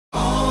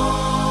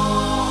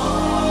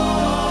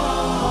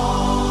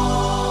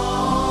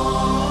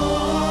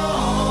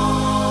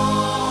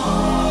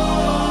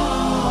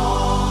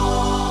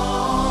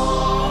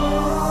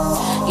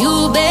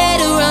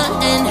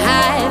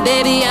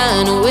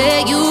I know where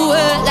you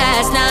were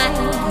last night.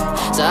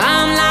 So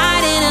I'm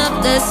lighting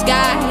up the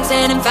sky,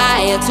 setting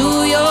fire to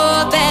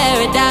your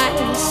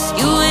paradise.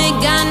 You ain't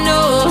got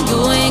no,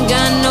 you ain't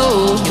got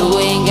no, you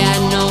ain't got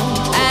no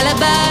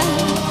alibi.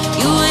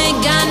 You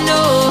ain't got no,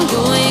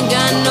 you ain't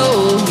got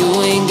no, you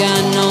ain't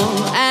got no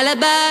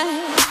alibi.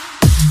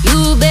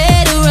 You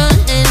better run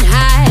and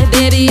hide,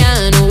 baby,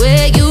 I know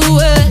where you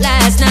were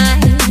last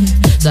night.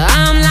 So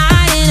I'm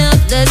lighting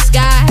up the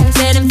sky,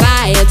 setting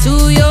fire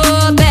to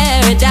your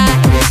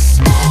paradise.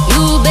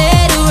 You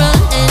better run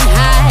and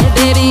hide,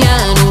 baby,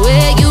 I know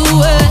where you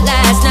were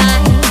last night.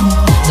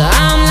 So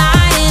I'm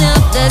lighting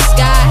up the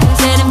sky,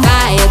 setting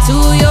fire to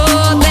your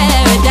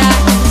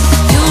paradise.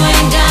 You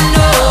ain't got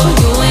no,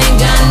 you ain't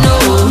got no,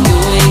 you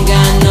ain't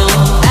got no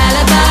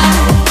alibi.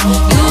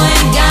 You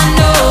ain't got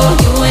no,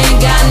 you ain't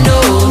got no,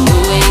 you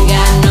ain't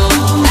got no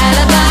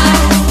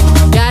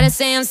alibi. Gotta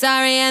say I'm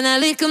sorry and the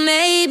liquor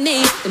made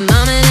me the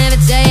mama